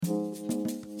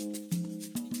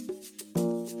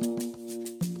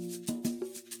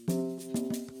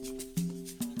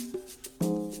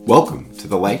Welcome to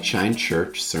the Light Shine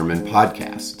Church Sermon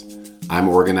Podcast. I'm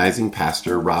organizing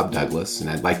pastor Rob Douglas, and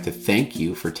I'd like to thank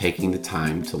you for taking the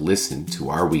time to listen to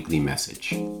our weekly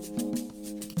message.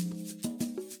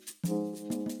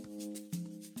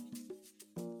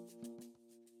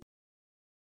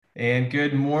 And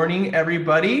good morning,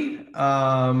 everybody.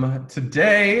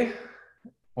 Today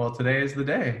is the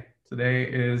day. Today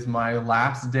is my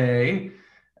last day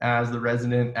as the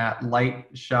resident at Light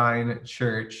Shine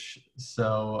Church.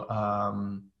 So,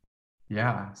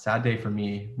 sad day for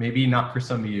me. Maybe not for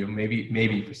some of you.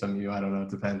 Maybe for some of you. I don't know. It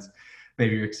depends.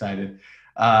 Maybe you're excited.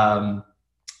 I'm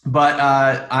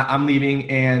leaving,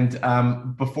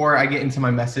 and before I get into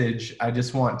my message, I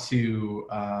just want to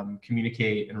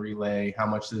communicate and relay how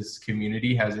much this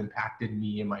community has impacted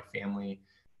me and my family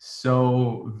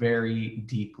so very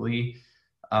deeply.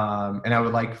 And I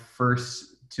would like first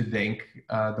to thank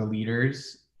the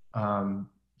leaders,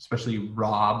 especially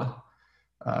Rob,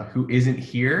 who isn't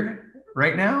here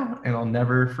right now, and I'll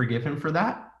never forgive him for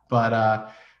that. But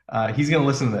he's going to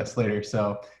listen to this later.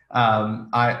 So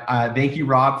I thank you,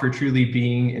 Rob, for truly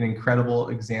being an incredible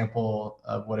example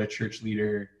of what a church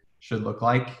leader should look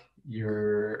like.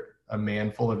 You're a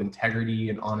man full of integrity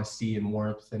and honesty and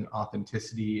warmth and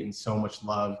authenticity and so much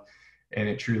love. And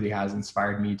it truly has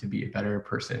inspired me to be a better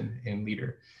person and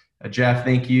leader. Jeff,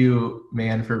 thank you,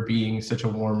 man, for being such a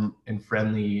warm and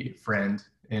friendly friend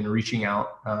and reaching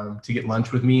out to get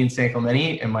lunch with me in San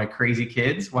Clemente and my crazy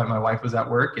kids while my wife was at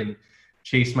work, and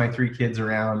chased my 3 kids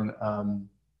around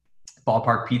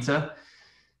Ballpark Pizza.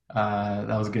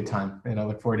 That was a good time, and I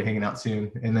look forward to hanging out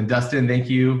soon. And then Dustin, thank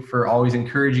you for always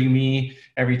encouraging me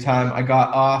every time I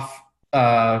got off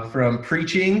from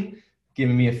preaching,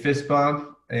 giving me a fist bump.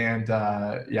 And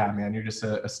man, you're just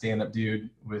a stand-up dude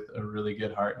with a really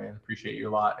good heart, man. Appreciate you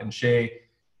a lot. And Shay,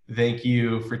 thank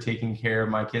you for taking care of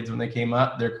my kids when they came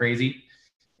up. They're crazy,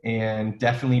 and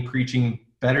definitely preaching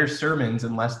better sermons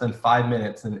in less than 5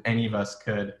 minutes than any of us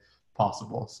could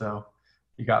possible. So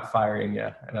you got fire in you,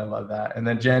 and I love that. And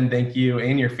then Jen, thank you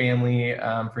and your family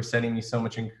for sending me so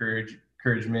much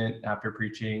encouragement after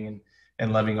preaching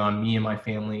and loving on me and my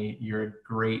family. You're a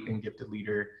great and gifted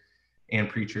leader and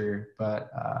preacher,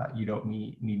 but you don't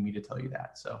need me to tell you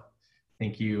that. So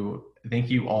thank you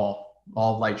all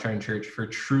Light Shine Church, for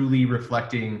truly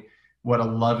reflecting what a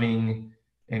loving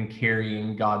and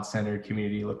caring, God-centered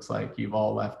community looks like. You've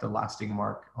all left a lasting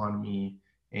mark on me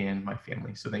and my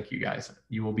family. So thank you guys.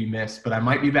 You will be missed, but I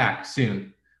might be back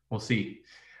soon. We'll see.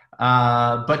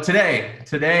 But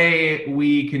today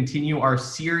we continue our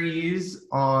series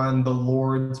on the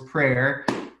Lord's Prayer.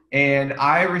 And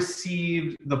I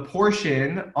received the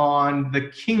portion on the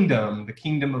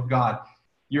kingdom of God.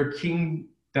 Your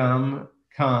kingdom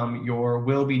come, your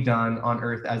will be done on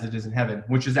earth as it is in heaven,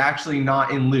 which is actually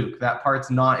not in Luke. That part's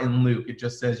not in Luke. It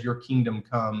just says your kingdom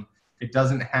come. It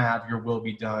doesn't have your will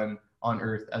be done on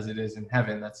earth as it is in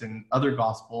heaven. That's in other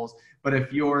gospels. But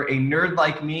if you're a nerd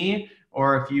like me,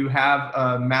 or if you have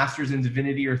a master's in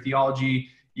divinity or theology,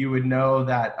 you would know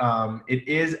that it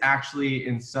is actually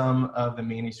in some of the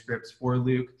manuscripts for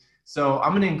Luke. So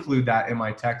I'm going to include that in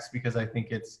my text because I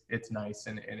think it's nice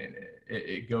and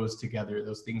it goes together.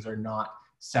 Those things are not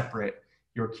separate.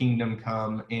 Your kingdom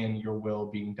come and your will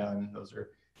being done. Those are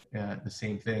the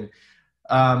same thing.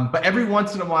 But every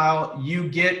once in a while, you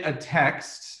get a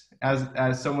text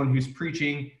as someone who's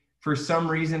preaching for some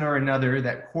reason or another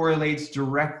that correlates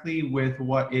directly with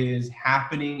what is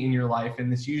happening in your life.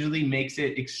 And this usually makes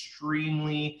it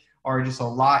extremely, or just a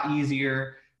lot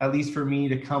easier, at least for me,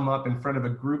 to come up in front of a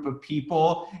group of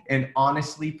people and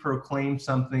honestly proclaim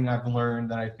something I've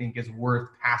learned that I think is worth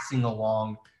passing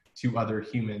along to other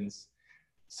humans.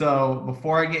 So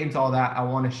before I get into all that, I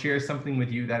want to share something with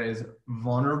you that is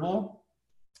vulnerable,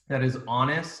 that is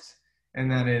honest, and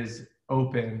that is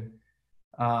open.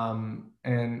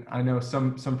 And I know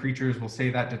some preachers will say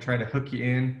that to try to hook you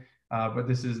in, but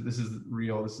this is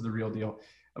real. This is the real deal.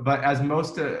 But as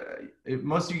most of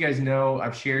you guys know,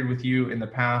 I've shared with you in the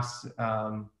past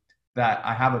that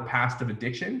I have a past of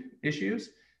addiction issues.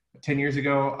 10 years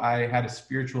ago, I had a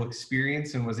spiritual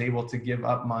experience and was able to give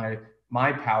up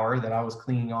my power that I was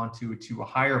clinging on to a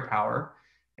higher power.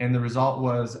 And the result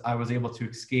was I was able to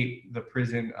escape the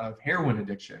prison of heroin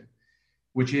addiction,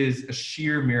 which is a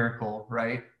sheer miracle,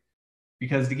 right?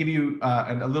 Because to give you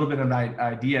a little bit of an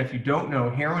idea, if you don't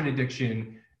know, heroin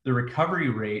addiction, the recovery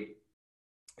rate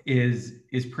is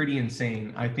pretty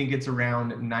insane. I think it's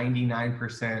around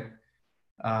 99%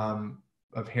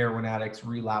 of heroin addicts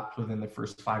relapse within the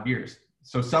first 5 years.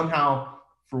 So somehow,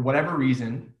 for whatever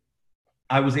reason,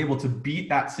 I was able to beat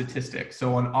that statistic.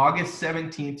 So on August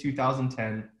 17,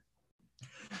 2010,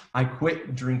 I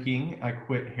quit drinking. I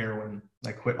quit heroin.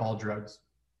 I quit all drugs.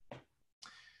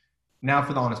 Now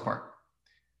for the honest part.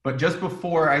 But just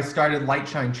before I started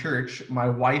Lightshine Church, my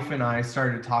wife and I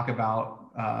started to talk about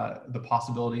the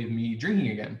possibility of me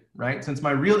drinking again, right? Since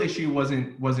my real issue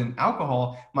wasn't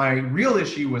alcohol, my real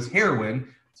issue was heroin.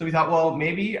 So we thought, well,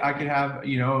 maybe I could have,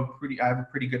 I have a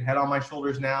pretty good head on my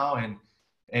shoulders now, and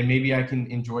maybe I can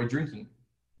enjoy drinking.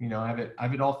 I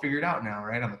have it all figured out now,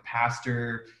 right? I'm a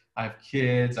pastor, I have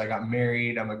kids, I got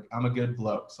married, I'm a good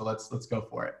bloke. So let's go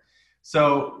for it.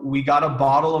 So we got a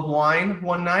bottle of wine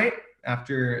one night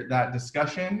after that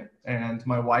discussion, and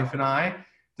my wife and I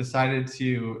decided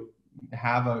to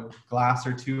have a glass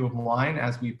or two of wine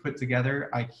as we put together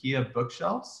IKEA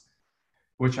bookshelves,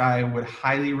 which I would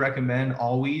highly recommend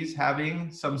always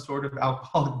having some sort of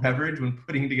alcoholic beverage when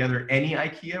putting together any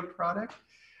IKEA product,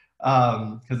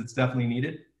 because it's definitely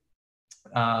needed.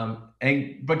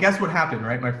 But guess what happened,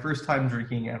 right? My first time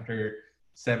drinking after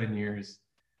 7 years,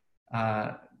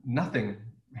 nothing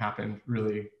happened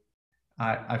really.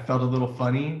 I felt a little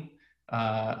funny.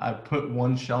 I put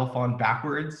one shelf on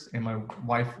backwards and my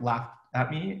wife laughed at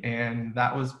me, and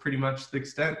that was pretty much the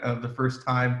extent of the first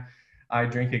time I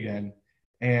drank again.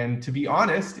 And to be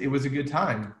honest, it was a good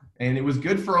time, and it was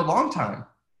good for a long time.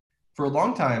 For a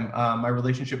long time, my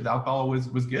relationship with alcohol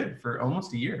was good for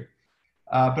almost a year.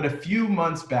 But a few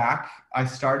months back, I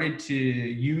started to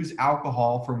use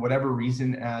alcohol for whatever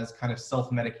reason as kind of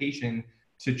self-medication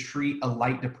to treat a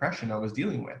light depression I was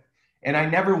dealing with. And I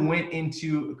never went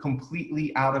into a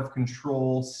completely out of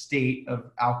control state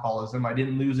of alcoholism. I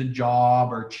didn't lose a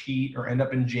job or cheat or end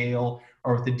up in jail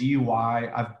or with a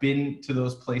DUI. I've been to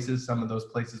those places, some of those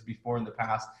places before in the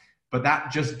past, but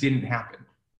that just didn't happen.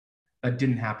 That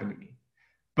didn't happen to me.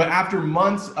 But after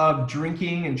months of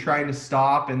drinking and trying to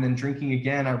stop and then drinking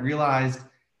again, I realized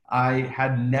I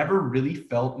had never really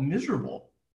felt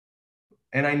miserable.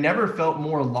 And I never felt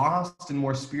more lost and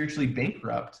more spiritually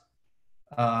bankrupt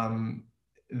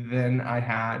than I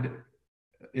had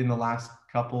in the last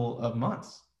couple of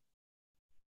months.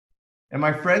 And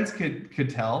my friends could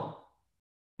tell,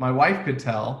 my wife could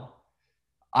tell.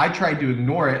 I tried to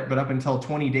ignore it, but up until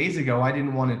 20 days ago, I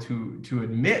didn't want to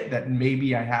admit that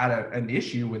maybe I had an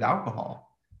issue with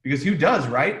alcohol. Because who does,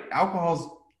 right? Alcohol's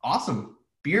awesome.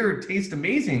 Beer tastes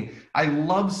amazing. I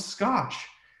love scotch.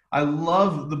 I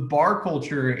love the bar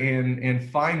culture and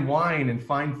fine wine and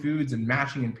fine foods and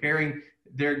matching and pairing.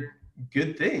 They're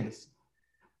good things.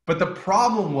 But the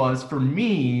problem was for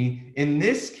me in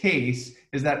this case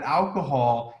is that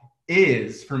alcohol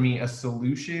is for me a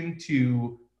solution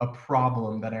to a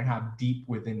problem that I have deep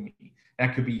within me.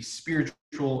 That could be spiritual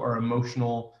or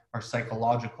emotional or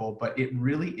psychological, but it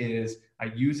really is, I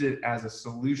use it as a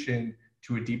solution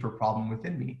to a deeper problem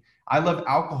within me. I love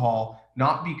alcohol,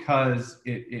 not because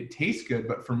it tastes good,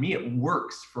 but for me, it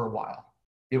works for a while.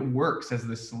 It works as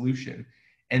the solution.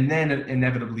 And then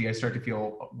inevitably, I start to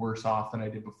feel worse off than I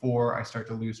did before. I start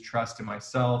to lose trust in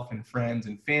myself and friends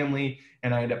and family.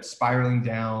 And I end up spiraling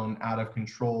down out of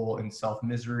control in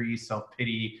self-misery,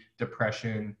 self-pity,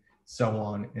 depression, so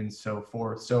on and so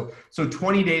forth. So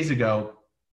 20 days ago,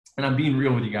 and I'm being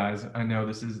real with you guys. I know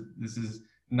this is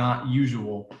not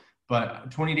usual,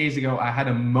 but 20 days ago, I had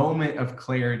a moment of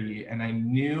clarity and I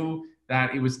knew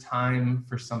that it was time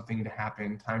for something to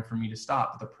happen, time for me to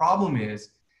stop. But the problem is,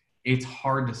 it's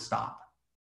hard to stop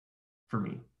for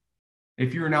me.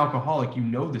 If you're an alcoholic, you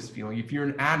know this feeling. If you're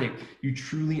an addict, you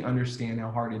truly understand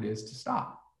how hard it is to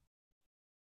stop.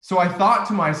 So I thought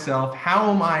to myself,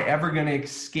 how am I ever going to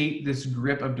escape this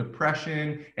grip of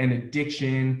depression and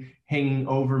addiction hanging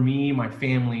over me, my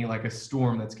family, like a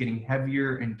storm that's getting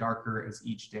heavier and darker as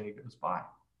each day goes by?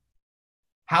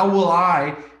 How will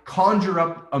I conjure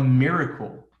up a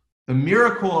miracle, the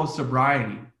miracle of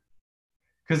sobriety?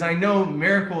 Because I know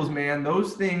miracles, man,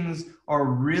 those things are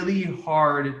really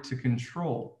hard to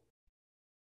control.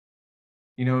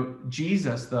 You know,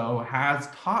 Jesus, though, has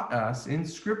taught us in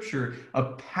Scripture a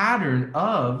pattern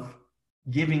of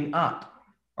giving up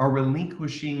or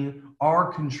relinquishing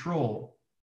our control.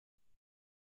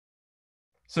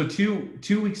 So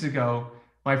two weeks ago,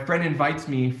 my friend invites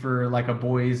me for like a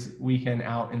boys' weekend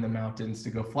out in the mountains to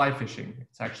go fly fishing.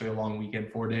 It's actually a long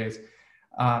weekend, 4 days.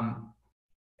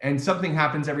 And something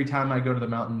happens every time I go to the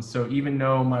mountains. So even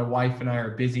though my wife and I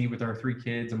are busy with our 3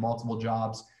 kids and multiple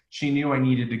jobs, she knew I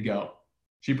needed to go.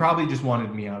 She probably just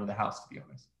wanted me out of the house, to be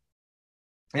honest.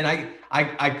 And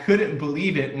I couldn't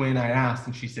believe it when I asked,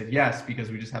 and she said yes,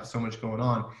 because we just have so much going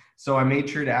on. So I made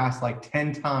sure to ask like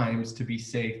 10 times to be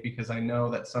safe, because I know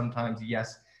that sometimes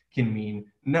yes can mean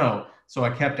no. So I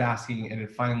kept asking, and then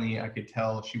finally I could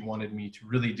tell she wanted me to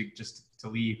really just to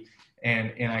leave.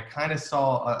 And I kind of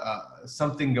saw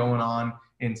something going on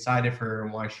inside of her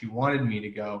and why she wanted me to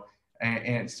go.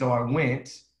 And so I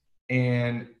went,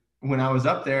 and when I was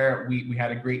up there, we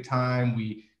had a great time.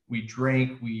 We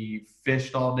drank, we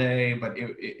fished all day, but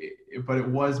it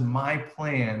was my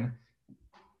plan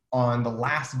on the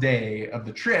last day of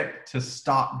the trip to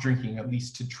stop drinking, at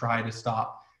least to try to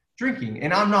stop drinking.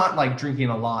 And I'm not like drinking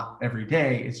a lot every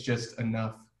day. It's just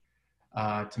enough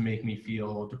to make me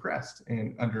feel depressed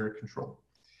and under control.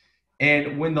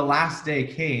 And when the last day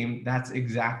came, that's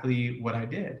exactly what I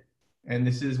did. And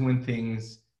this is when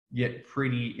things get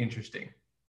pretty interesting.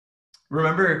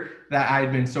 Remember that I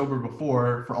had been sober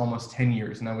before for almost 10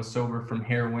 years, and I was sober from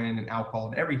heroin and alcohol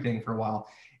and everything for a while.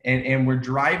 And we're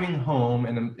driving home,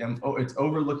 and it's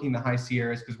overlooking the high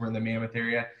Sierras because we're in the Mammoth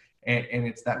area, and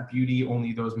it's that beauty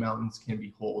only those mountains can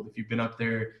behold. If you've been up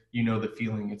there, you know the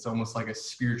feeling. It's almost like a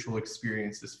spiritual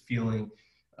experience, this feeling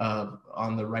of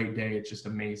on the right day. It's just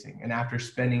amazing. And after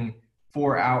spending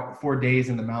 4 days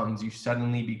in the mountains, you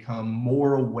suddenly become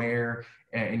more aware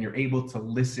and you're able to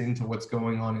listen to what's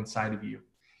going on inside of you.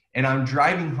 And I'm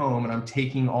driving home and I'm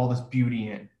taking all this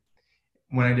beauty in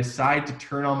when I decide to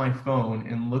turn on my phone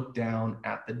and look down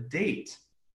at the date.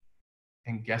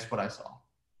 And guess what I saw?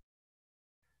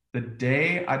 The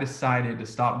day I decided to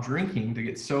stop drinking, to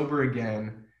get sober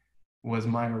again, was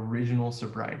my original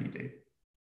sobriety date.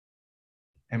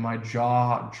 And my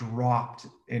jaw dropped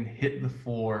and hit the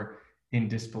floor in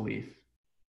disbelief.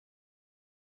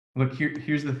 Look,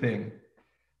 here's the thing.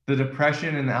 The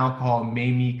depression and the alcohol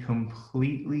made me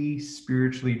completely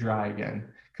spiritually dry again,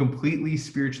 completely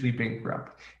spiritually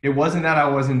bankrupt. It wasn't that I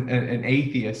wasn't an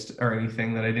atheist or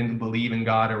anything, that I didn't believe in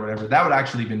God or whatever. That would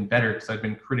actually have been better because I'd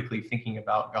been critically thinking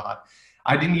about God.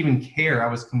 I didn't even care.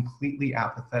 I was completely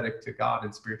apathetic to God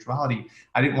and spirituality.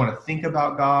 I didn't want to think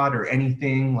about God or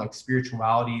anything like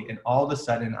spirituality. And all of a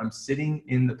sudden, I'm sitting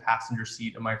in the passenger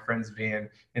seat of my friend's van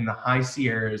in the high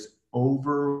Sierras,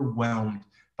 overwhelmed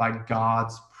by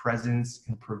God's presence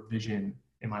and provision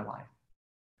in my life.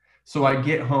 So I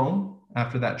get home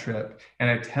after that trip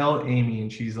and I tell Amy,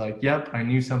 and she's like, yep, I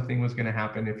knew something was going to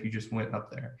happen if you just went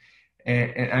up there.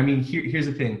 And I mean, here's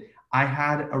the thing. I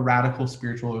had a radical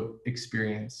spiritual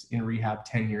experience in rehab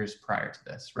 10 years prior to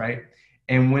this, right?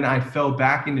 And when I fell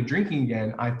back into drinking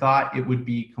again, I thought it would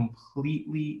be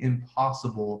completely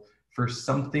impossible for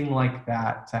something like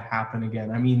that to happen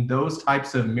again. I mean, those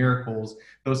types of miracles,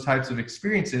 those types of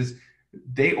experiences,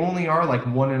 they only are like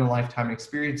one in a lifetime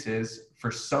experiences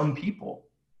for some people.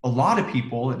 A lot of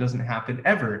people, it doesn't happen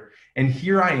ever. And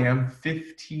here I am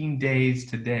 15 days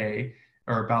today,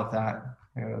 or about that.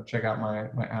 Check out my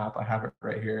app. I have it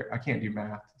right here. I can't do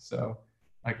math, so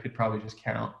I could probably just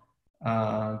count.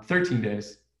 13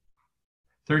 days.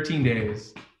 13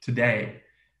 days today,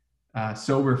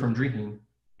 sober from drinking.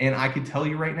 And I could tell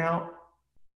you right now,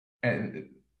 and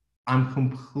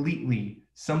I'm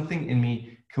something in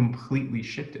me completely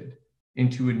shifted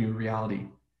into a new reality.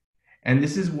 And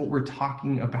this is what we're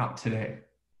talking about today,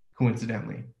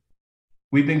 coincidentally.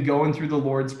 We've been going through the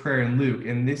Lord's Prayer in Luke,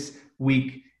 and this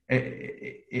week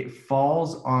it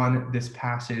falls on this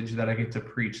passage that I get to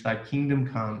preach: thy kingdom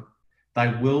come,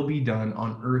 thy will be done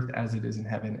on earth as it is in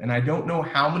heaven. And I don't know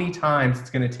how many times it's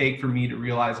going to take for me to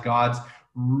realize God's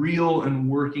real and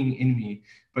working in me.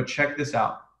 But check this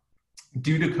out.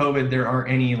 Due to COVID, there aren't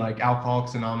any like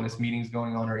Alcoholics Anonymous meetings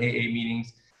going on or AA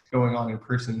meetings going on in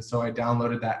person. So I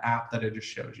downloaded that app that I just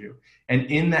showed you. And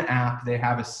in the app, they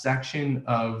have a section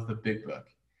of the Big Book.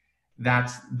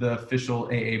 That's the official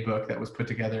AA book that was put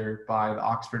together by the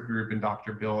Oxford Group and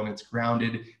Dr. Bill. And it's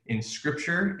grounded in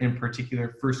scripture, in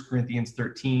particular, 1 Corinthians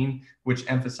 13, which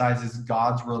emphasizes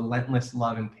God's relentless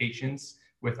love and patience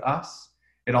with us.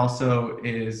 It also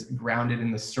is grounded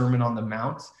in the Sermon on the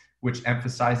Mount, which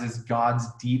emphasizes God's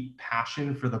deep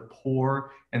passion for the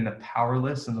poor and the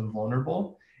powerless and the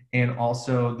vulnerable, and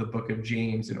also the book of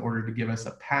James, in order to give us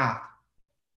a path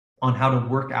on how to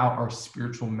work out our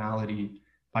spiritual malady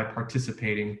by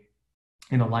participating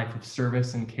in a life of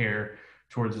service and care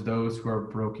towards those who are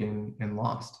broken and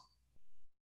lost.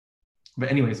 But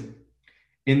anyways,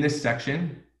 in this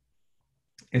section,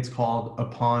 it's called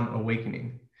Upon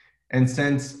Awakening. And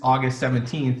since August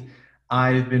 17th,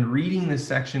 I've been reading this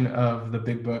section of the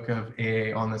Big Book of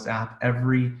AA on this app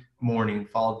every morning,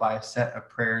 followed by a set of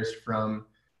prayers from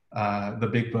the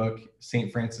Big Book,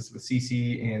 St. Francis of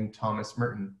Assisi, and Thomas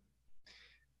Merton.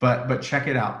 But check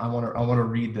it out. I want to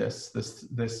read this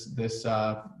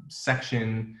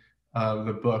section of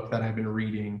the book that I've been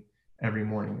reading every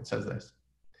morning. It says this: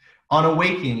 On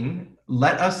awaking,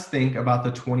 let us think about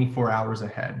the 24 hours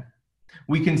ahead.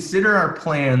 We consider our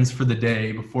plans for the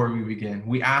day before we begin.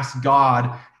 We ask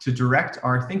God to direct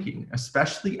our thinking,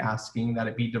 especially asking that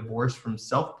it be divorced from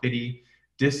self-pity,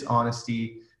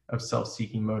 dishonesty, of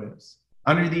self-seeking motives.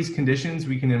 Under these conditions,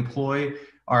 we can employ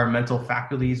our mental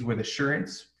faculties with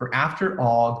assurance, for after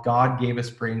all, God gave us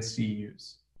brains to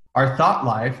use. Our thought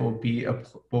life will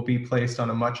be placed on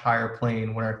a much higher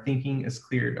plane when our thinking is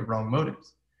cleared of wrong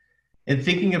motives. In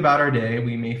thinking about our day,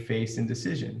 we may face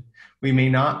indecision. We may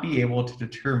not be able to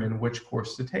determine which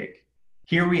course to take.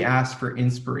 Here we ask for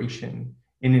inspiration,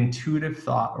 an intuitive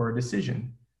thought or a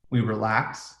decision. We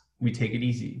relax, we take it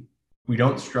easy. We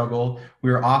don't struggle.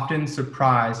 We are often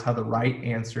surprised how the right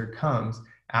answer comes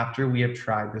after we have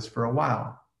tried this for a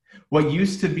while. What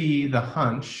used to be the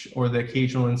hunch or the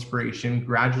occasional inspiration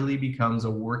gradually becomes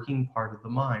a working part of the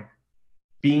mind.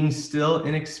 Being still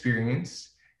inexperienced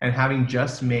and having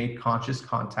just made conscious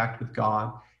contact with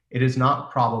God, it is not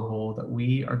probable that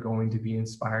we are going to be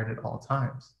inspired at all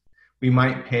times. We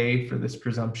might pay for this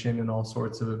presumption in all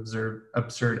sorts of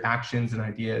absurd actions and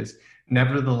ideas.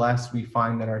 Nevertheless, we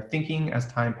find that our thinking as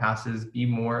time passes be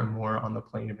more and more on the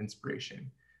plane of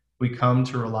inspiration. We come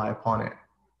to rely upon it.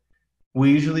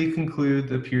 We usually conclude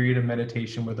the period of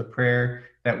meditation with a prayer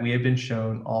that we have been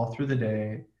shown all through the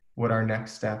day what our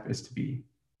next step is to be,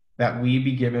 that we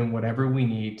be given whatever we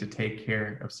need to take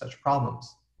care of such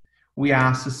problems. We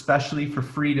ask especially for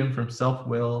freedom from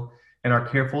self-will and are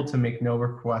careful to make no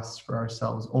requests for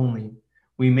ourselves only.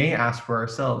 We may ask for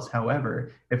ourselves,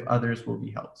 however, if others will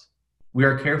be helped. We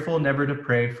are careful never to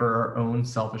pray for our own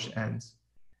selfish ends.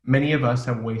 Many of us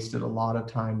have wasted a lot of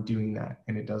time doing that,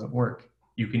 and it doesn't work.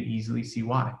 You can easily see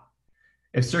why.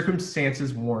 If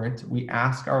circumstances warrant, we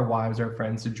ask our wives or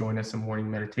friends to join us in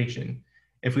morning meditation.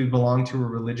 If we belong to a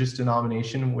religious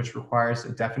denomination which requires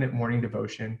a definite morning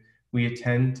devotion, we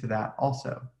attend to that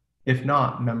also. If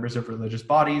not, members of religious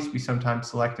bodies, we sometimes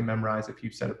select and memorize a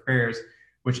few set of prayers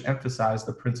which emphasize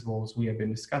the principles we have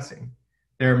been discussing.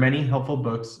 There are many helpful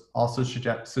books, also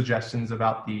suggestions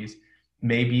about these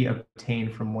may be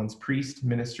obtained from one's priest,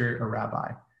 minister, or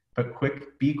rabbi. But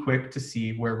be quick to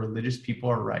see where religious people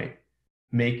are right.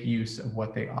 Make use of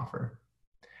what they offer.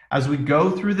 As we go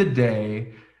through the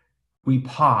day, we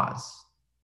pause.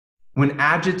 When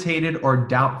agitated or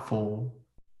doubtful,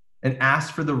 and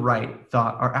ask for the right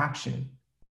thought or action.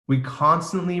 We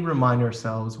constantly remind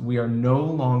ourselves we are no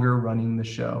longer running the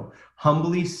show,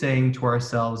 humbly saying to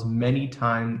ourselves many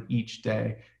times each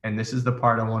day, and this is the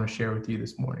part I want to share with you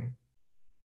this morning,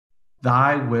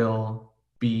 Thy will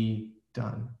be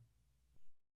done.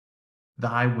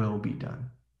 Thy will be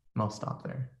done. And I'll stop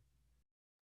there.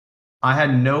 I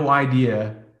had no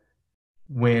idea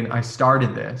when I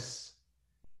started this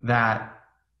that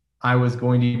I was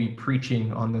going to be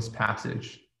preaching on this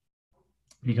passage,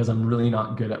 because I'm really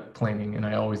not good at planning, and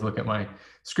I always look at my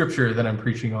scripture that I'm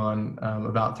preaching on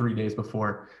about 3 days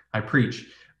before I preach.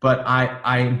 But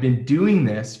I've been doing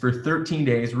this for 13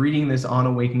 days, reading this on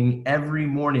awakening every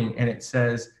morning, and it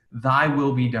says, Thy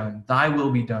will be done, thy will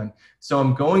be done. So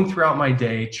I'm going throughout my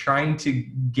day trying to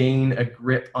gain a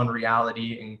grip on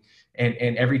reality,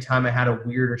 and every time I had a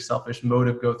weird or selfish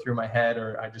motive go through my head,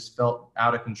 or I just felt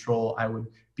out of control, I would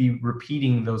be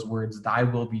repeating those words, Thy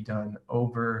will be done,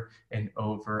 over and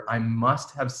over. I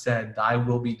must have said, Thy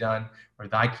will be done, or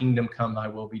Thy kingdom come, Thy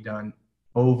will be done,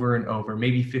 over and over,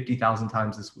 maybe 50,000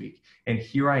 times this week. And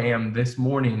here I am this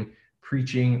morning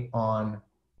preaching on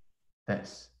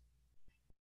this.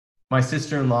 My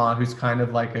sister-in-law, who's kind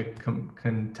of like a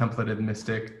contemplative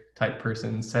mystic type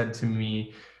person, said to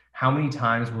me, how many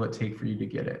times will it take for you to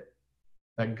get it?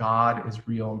 That God is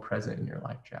real and present in your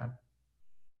life, Chad.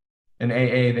 In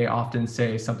AA, they often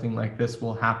say something like this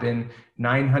will happen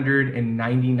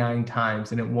 999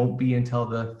 times, and it won't be until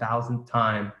the 1,000th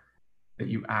time that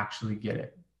you actually get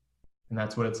it. And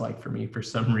that's what it's like for me for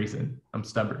some reason. I'm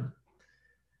stubborn.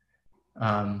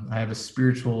 I have a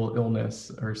spiritual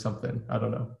illness or something. I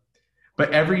don't know.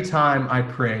 But every time I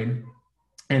prayed,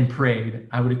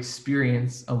 I would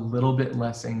experience a little bit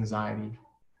less anxiety,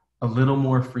 a little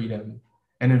more freedom,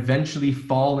 and eventually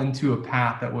fall into a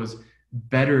path that was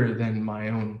better than my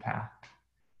own path.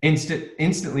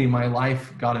 Instantly, my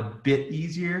life got a bit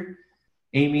easier.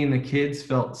 Amy and the kids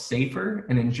felt safer,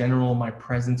 and in general, my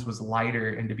presence was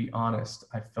lighter, and to be honest,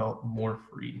 I felt more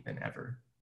free than ever.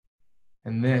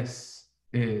 And this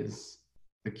is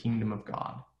the kingdom of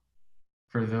God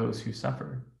for those who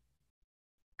suffer.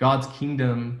 God's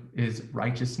kingdom is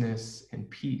righteousness and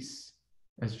peace,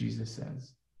 as Jesus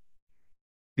says.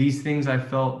 These things I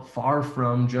felt far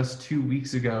from just 2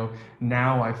 weeks ago,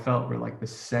 now I felt were like the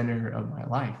center of my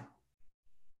life.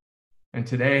 And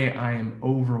today I am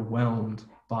overwhelmed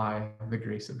by the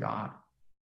grace of God.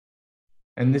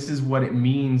 And this is what it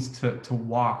means to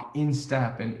walk in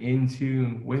step and in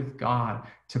tune with God,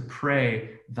 to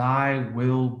pray, thy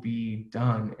will be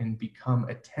done, and become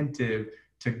attentive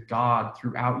to God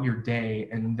throughout your day,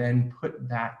 and then put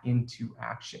that into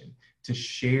action, to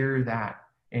share that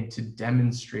and to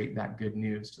demonstrate that good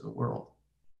news to the world.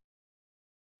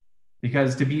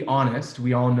 Because to be honest,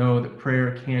 we all know that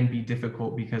prayer can be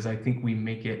difficult because I think we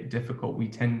make it difficult. We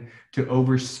tend to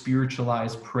over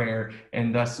spiritualize prayer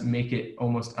and thus make it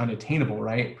almost unattainable,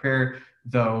 right? Prayer,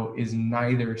 though, is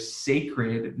neither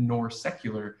sacred nor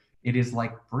secular. It is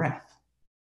like breath,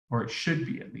 or it should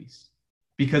be at least.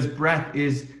 Because breath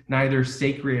is neither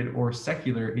sacred or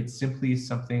secular. It's simply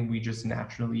something we just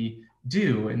naturally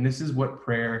do. And this is what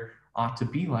prayer ought to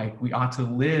be like. We ought to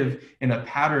live in a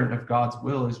pattern of God's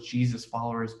will as Jesus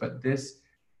followers, but this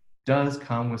does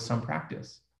come with some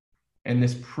practice. And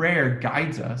this prayer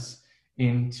guides us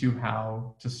into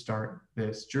how to start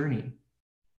this journey.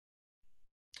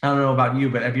 I don't know about you,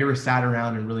 but have you ever sat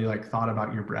around and really thought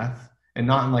about your breath? And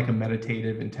not in a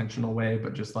meditative, intentional way,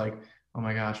 but just oh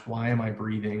my gosh, why am I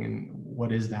breathing? And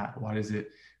what is that? What is it?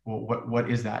 Well, what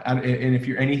is that? And if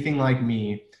you're anything like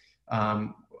me,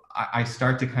 I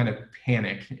start to kind of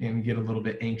panic and get a little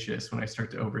bit anxious when I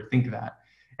start to overthink that.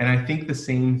 And I think the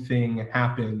same thing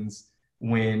happens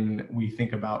when we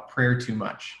think about prayer too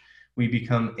much. We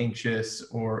become anxious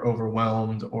or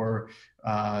overwhelmed or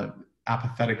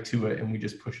apathetic to it, and we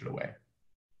just push it away.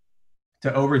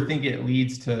 To overthink it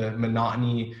leads to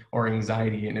monotony or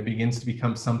anxiety, and it begins to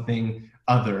become something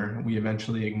other we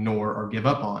eventually ignore or give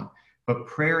up on. But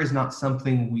prayer is not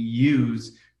something we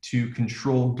use to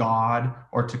control God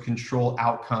or to control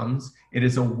outcomes. It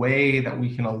is a way that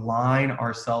we can align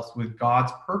ourselves with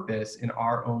God's purpose in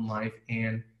our own life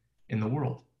and in the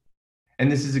world.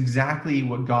 And this is exactly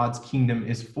what God's kingdom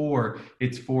is for.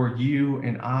 It's for you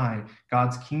and I.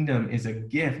 God's kingdom is a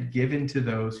gift given to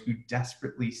those who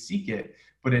desperately seek it.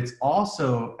 But it's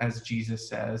also, as Jesus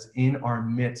says, in our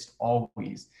midst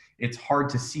always. It's hard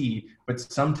to see, but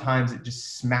sometimes it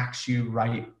just smacks you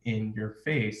right in your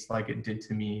face like it did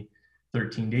to me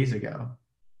 13 days ago.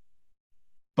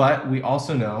 But we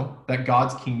also know that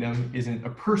God's kingdom isn't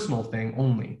a personal thing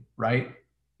only, right?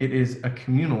 It is a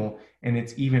communal, and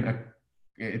it's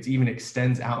even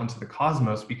extends out into the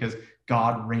cosmos because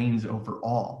God reigns over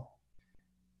all.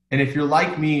 And if you're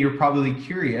like me, you're probably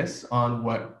curious on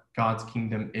what God's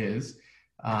kingdom is.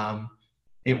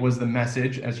 It was the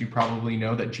message, as you probably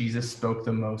know, that Jesus spoke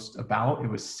the most about. It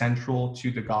was central to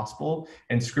the gospel.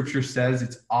 And scripture says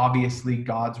it's obviously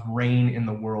God's reign in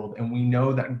the world. And we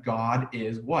know that God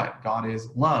is what? God is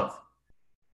love.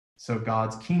 So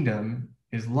God's kingdom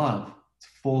is love. It's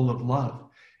full of love.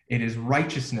 It is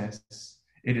righteousness.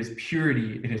 It is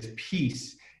purity. It is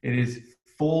peace. It is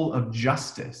full of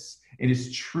justice. It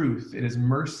is truth. It is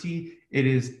mercy. It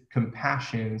is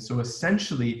compassion. So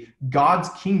essentially, God's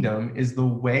kingdom is the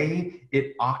way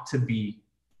it ought to be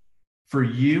for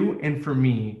you and for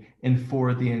me and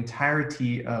for the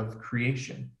entirety of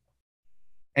creation.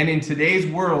 And in today's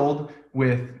world,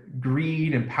 with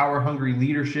greed and power-hungry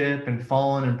leadership and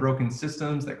fallen and broken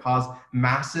systems that cause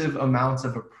massive amounts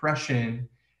of oppression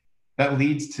that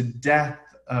leads to death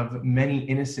of many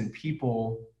innocent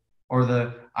people, or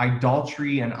the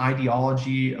idolatry and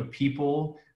ideology of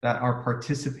people that are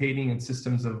participating in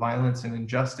systems of violence and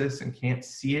injustice and can't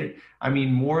see it. I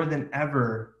mean, more than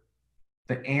ever,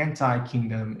 the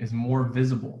anti-kingdom is more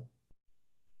visible,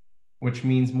 which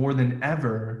means more than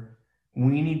ever,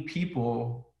 we need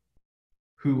people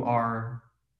who are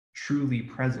truly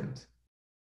present,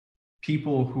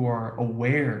 people who are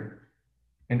aware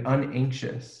and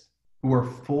unanxious, who are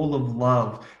full of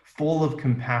love, full of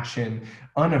compassion,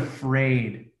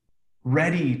 unafraid,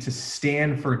 ready to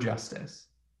stand for justice.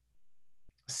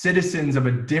 Citizens of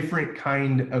a different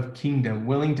kind of kingdom,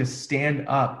 willing to stand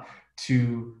up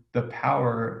to the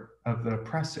power of the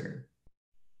oppressor.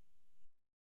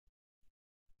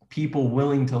 People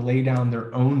willing to lay down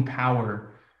their own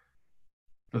power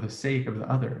for the sake of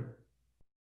the other.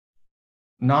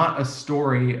 Not a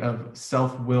story of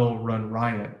self-will run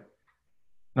riot.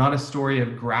 Not a story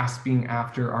of grasping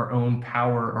after our own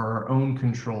power or our own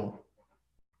control,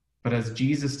 but as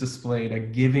Jesus displayed, a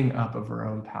giving up of our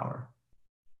own power.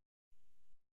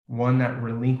 One that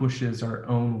relinquishes our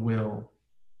own will,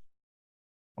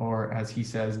 or as he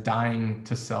says, dying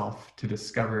to self to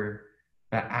discover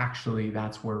that actually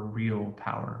that's where real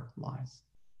power lies.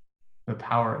 The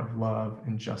power of love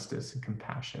and justice and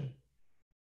compassion.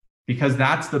 Because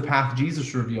that's the path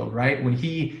Jesus revealed, right? When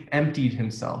he emptied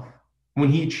himself, when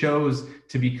he chose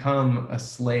to become a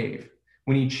slave,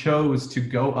 when he chose to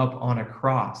go up on a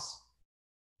cross,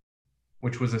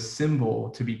 which was a symbol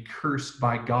to be cursed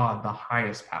by God, the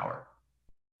highest power.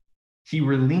 He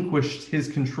relinquished his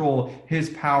control,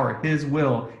 his power, his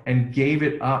will, and gave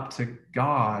it up to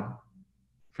God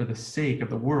for the sake of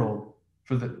the world,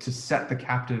 to set the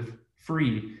captive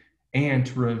free and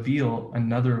to reveal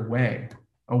another way,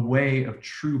 a way of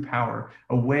true power,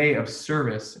 a way of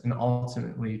service, and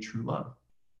ultimately true love.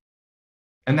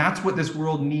 And that's what this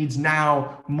world needs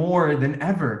now more than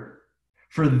ever.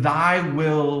 For thy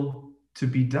will to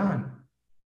be done,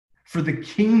 for the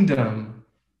kingdom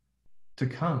to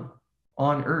come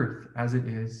on earth as it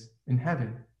is in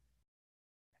heaven.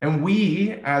 And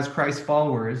we, as Christ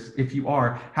followers, if you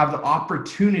are, have the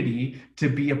opportunity to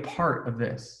be a part of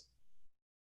this.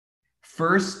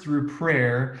 First through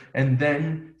prayer and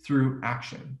then through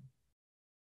action.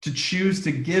 To choose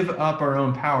to give up our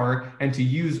own power and to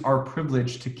use our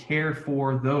privilege to care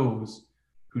for those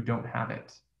who don't have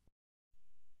it.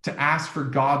 To ask for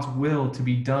God's will to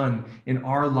be done in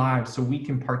our lives so we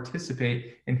can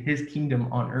participate in his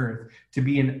kingdom on earth. To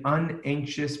be an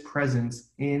unanxious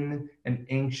presence in an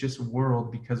anxious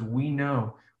world, because we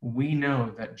know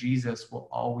that Jesus will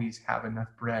always have enough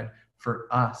bread for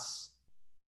us,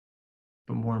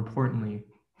 but more importantly,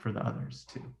 for the others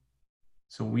too.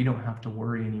 So we don't have to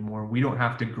worry anymore. We don't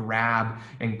have to grab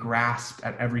and grasp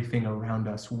at everything around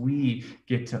us. We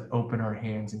get to open our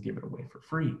hands and give it away for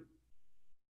free.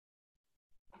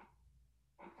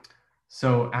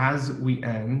 So as we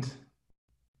end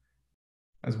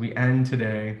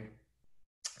today,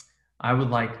 I would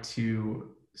like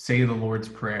to say the Lord's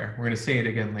Prayer. We're going to say it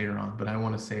again later on, but I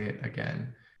want to say it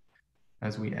again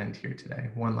as we end here today,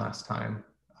 one last time.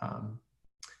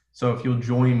 So if you'll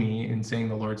join me in saying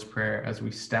the Lord's Prayer as we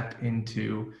step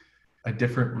into a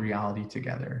different reality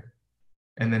together,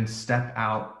 and then step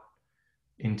out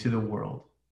into the world,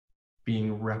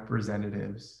 being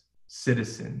representatives,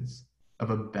 citizens of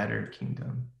a better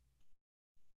kingdom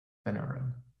than our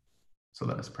own. So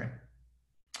let us pray.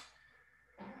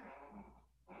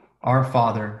 Our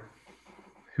Father,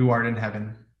 who art in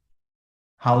heaven,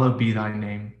 hallowed be thy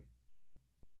name.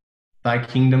 Thy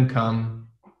kingdom come,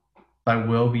 thy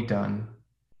will be done,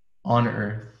 on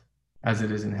earth as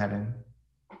it is in heaven.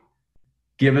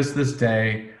 Give us this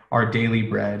day our daily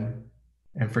bread,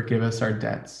 and forgive us our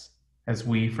debts as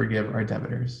we forgive our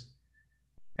debtors.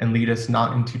 And lead us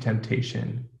not into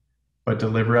temptation, but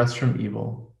deliver us from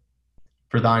evil.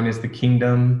 For thine is the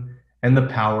kingdom, and the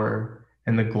power,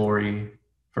 and the glory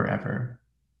forever.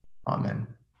 Amen.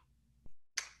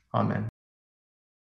 Amen.